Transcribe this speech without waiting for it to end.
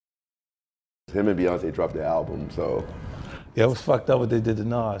Him and Beyonce dropped the album, so. Yeah, it was fucked up what they did to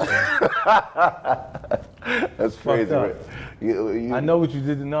Nas, man. That's crazy, right? I know what you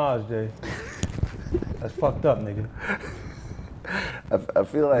did to Nas, Jay. That's fucked up, nigga. I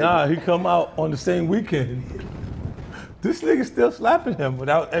feel like. Nah, he come out on the same weekend. This nigga still slapping him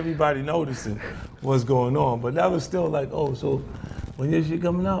without everybody noticing what's going on. But that was still like, oh, so when your shit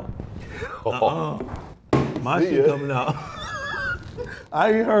coming out? My shit coming out.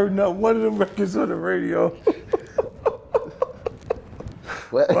 I ain't heard not one of them records on the radio.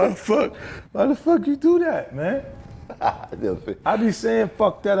 What? Why the fuck you do that, man? I be saying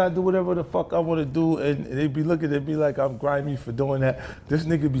fuck that, I do whatever the fuck I want to do, and they be looking at me like I'm grimy for doing that. This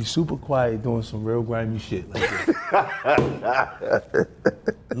nigga be super quiet doing some real grimy shit like this.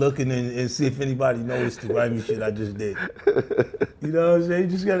 Looking and see if anybody noticed the grimy shit I just did. You know what I'm saying? You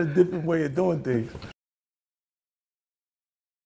just got a different way of doing things.